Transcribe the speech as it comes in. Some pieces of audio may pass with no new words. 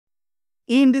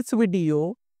In this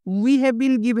video, we have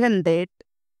been given that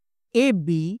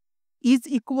AB is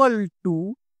equal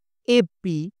to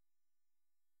AP,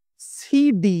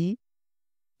 CD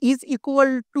is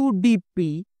equal to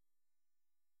DP,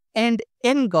 and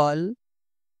angle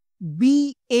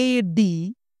BAD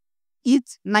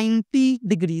is 90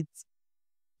 degrees.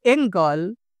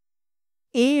 Angle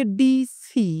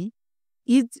ADC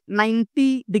is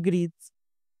 90 degrees.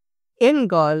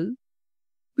 Angle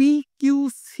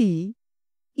PQC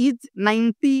is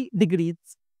 90 degrees.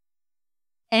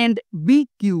 And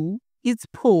BQ is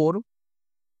 4,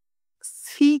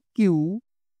 CQ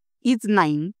is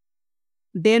 9.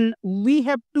 Then we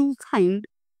have to find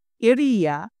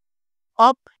area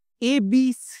of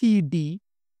ABCD.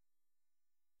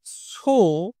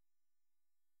 So,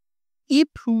 if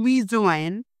we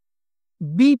join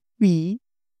BP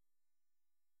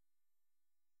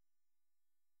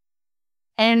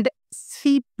and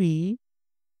CP,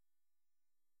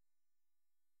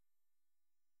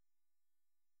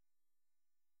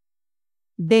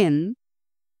 then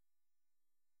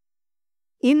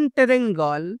in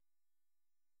triangle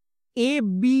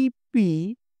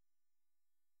ABP,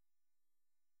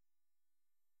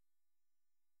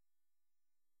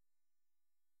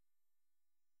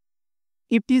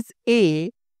 it is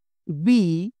A,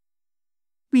 B,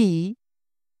 P.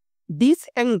 This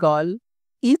angle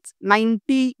is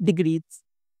 90 degrees,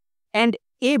 and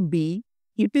AB,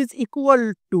 it is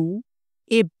equal to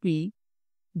AP.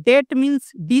 That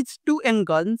means these two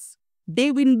angles,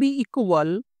 they will be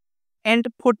equal and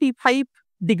 45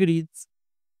 degrees.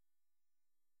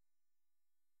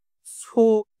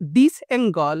 So this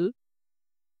angle,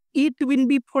 it will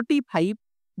be 45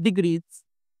 degrees.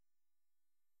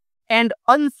 And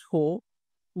also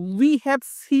we have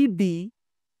CD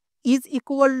is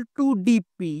equal to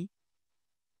DP.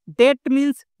 That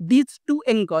means these two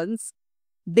angles,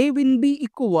 they will be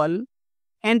equal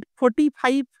and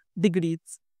 45 degrees.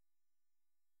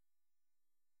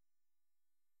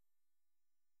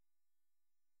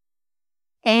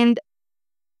 And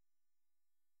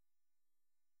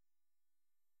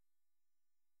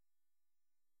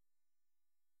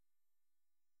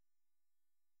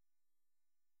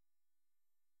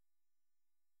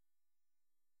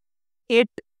at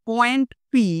point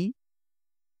P,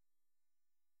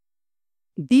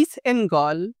 this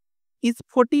angle is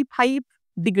 45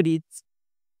 degrees.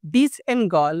 This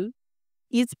angle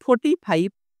is 45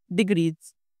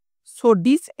 degrees. So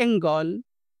this angle,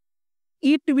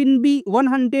 it will be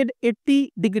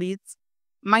 180 degrees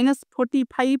minus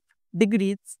 45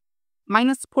 degrees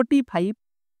minus 45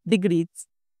 degrees.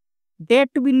 That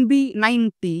will be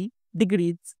 90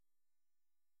 degrees.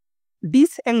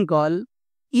 This angle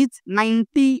is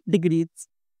 90 degrees.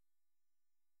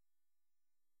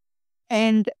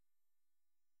 And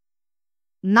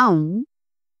now,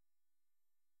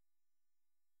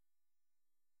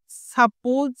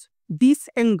 suppose this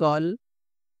angle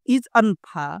is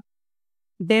alpha,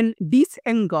 then this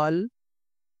angle,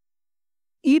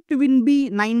 it will be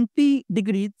 90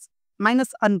 degrees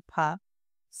minus alpha.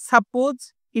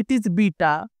 Suppose it is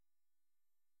beta,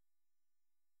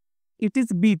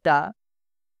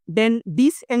 then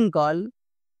this angle,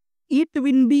 it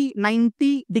will be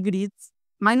 90 degrees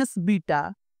minus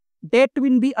beta. That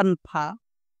will be alpha.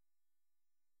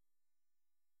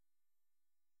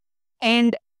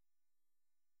 And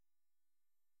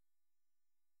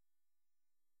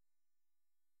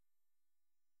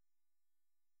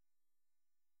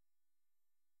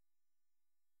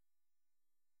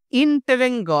in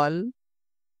triangle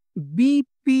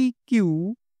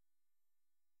BPQ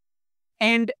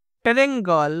and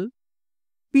triangle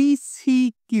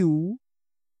PCQ,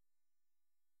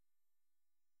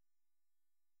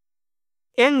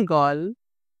 angle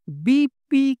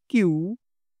BPQ,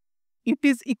 it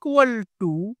is equal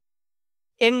to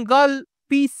angle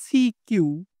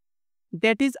PCQ,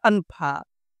 that is alpha,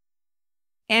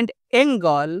 and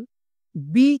angle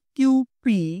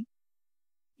BQP,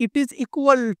 it is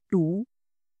equal to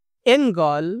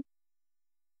angle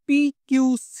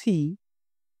PQC,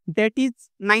 that is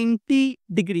 90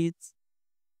 degrees.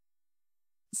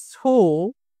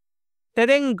 So,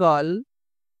 triangle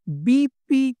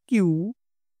BPQ,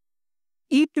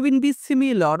 it will be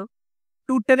similar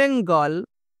to triangle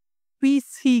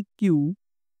PCQ.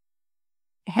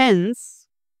 Hence,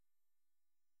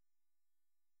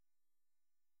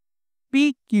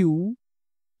 PQ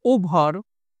over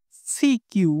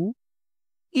CQ,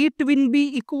 it will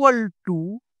be equal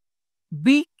to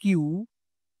BQ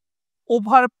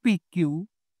over PQ,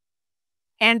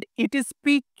 and it is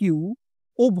PQ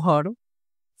over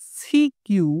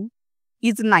CQ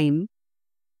is 9.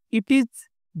 It is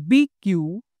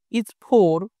BQ is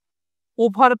 4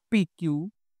 over PQ,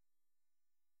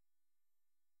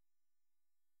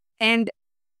 and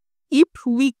if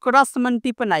we cross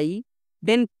multiply,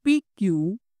 then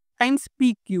PQ times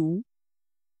PQ,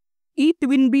 it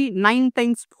will be 9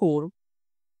 times 4,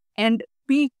 and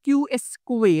PQ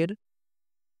square,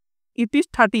 it is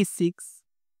 36.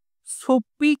 So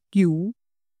PQ,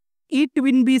 it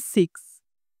will be 6.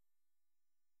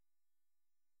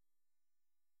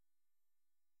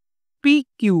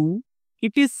 PQ,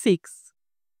 it is 6.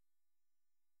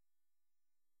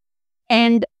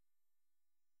 And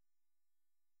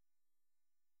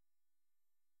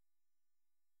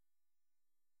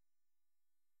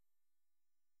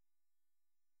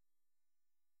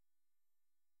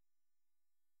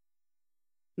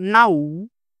now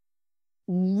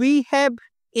we have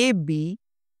AB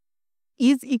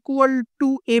is equal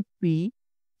to AP.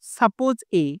 Suppose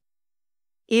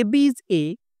AB is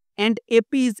A and AP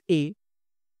is A,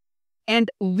 and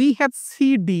we have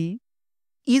CD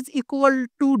is equal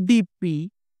to DP.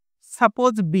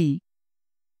 Suppose B,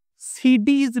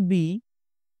 CD is B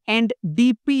and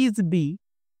DP is B,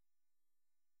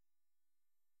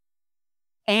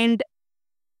 and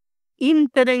in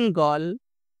triangle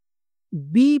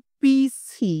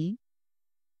BPC,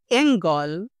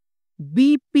 angle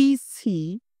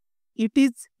BPC, it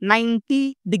is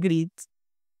 90 degrees.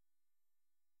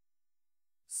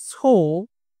 So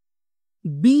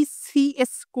BC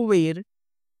square,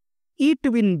 it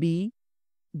will be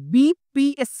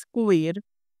BP square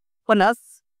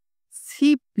plus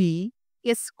CP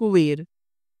square,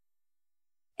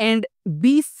 and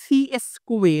BC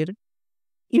square,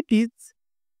 it is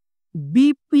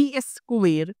BP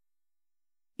square,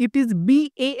 it is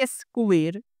BA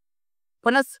square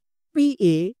plus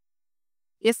PA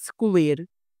square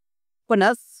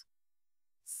plus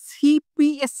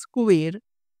CP square,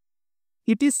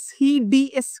 it is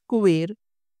CD square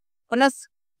plus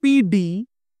PD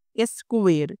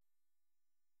square,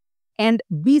 and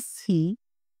BC,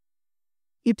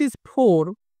 it is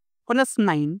 4 plus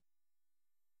 9,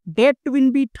 that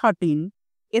will be 13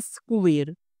 square,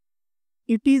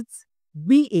 it is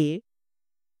BA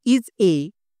is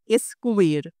A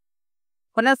square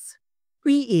plus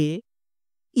PA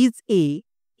is A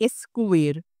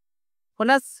square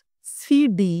plus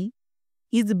CD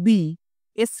is B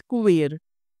square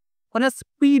plus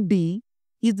PD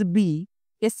is B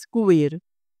square,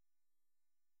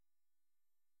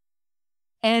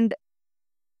 and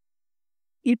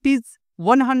it is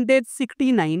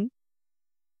 169,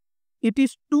 it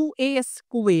is 2A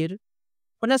square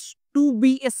plus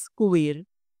 2B square,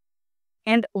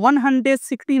 and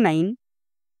 169,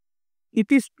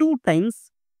 it is 2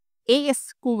 times A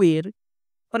square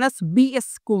plus B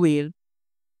square.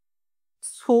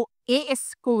 So A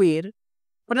square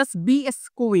plus B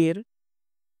square,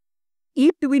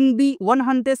 it will be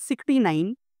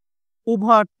 169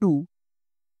 over 2.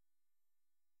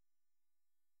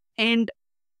 And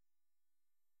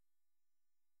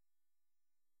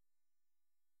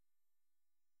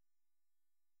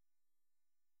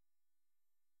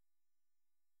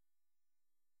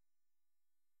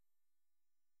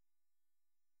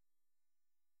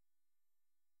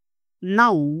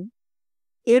now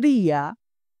area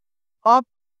of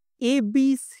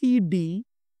ABCD,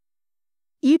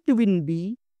 it will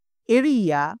be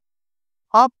area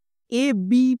of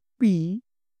ABP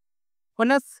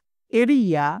plus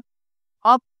area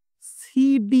of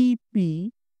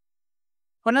CDP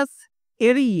plus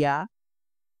area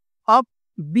of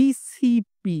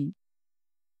BCP,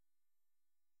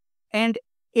 and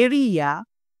area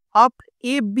of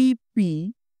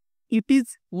ABP, it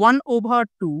is 1 over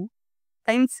 2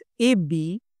 times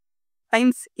AB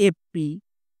times AP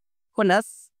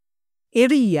plus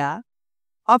area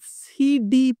of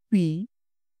CDP,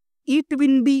 it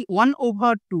will be 1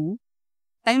 over 2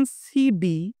 times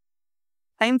CD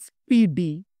times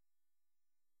PD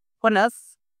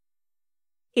plus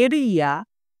area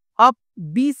of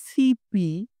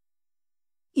BCP,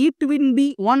 it will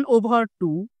be 1 over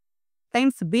 2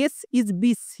 times base is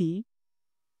BC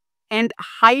and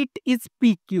height is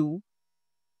PQ,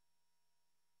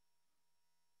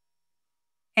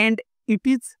 and it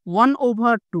is 1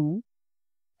 over 2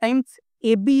 times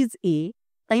AB is A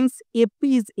times AP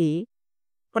is A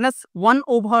plus 1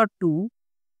 over 2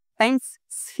 times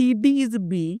CD is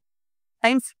B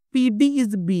times PD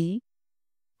is B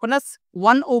plus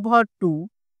 1 over 2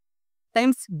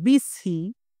 times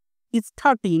BC is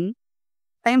 13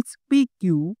 times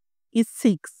PQ is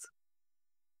 6.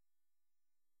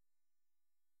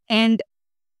 And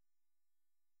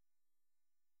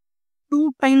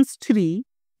 2 times 3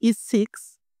 is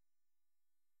 6.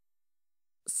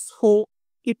 So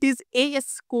it is a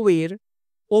square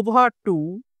over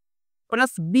 2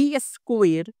 plus b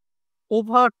square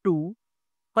over 2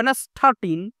 plus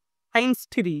 13 times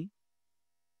 3,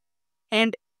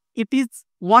 and it is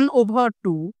 1 over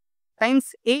 2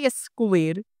 times a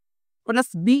square plus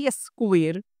b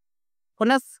square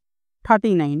plus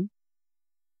 39,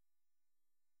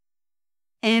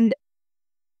 and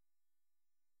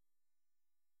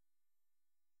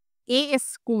a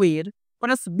square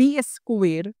plus b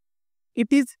square, it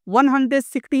is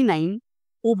 169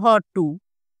 over 2.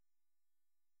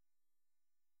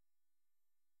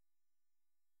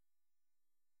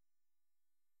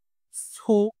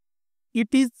 So it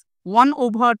is 1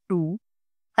 over 2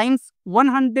 times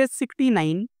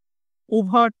 169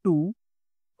 over 2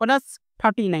 plus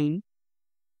 39,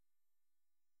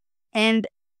 and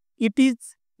it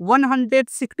is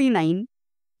 169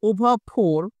 over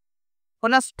 4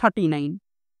 plus 39,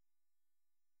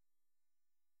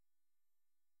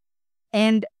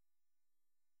 and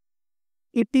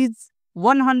it is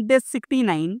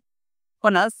 169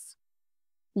 plus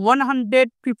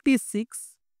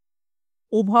 156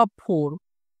 over 4.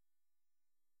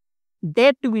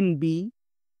 That will be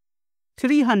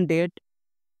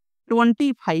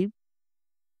 325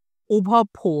 over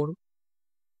 4.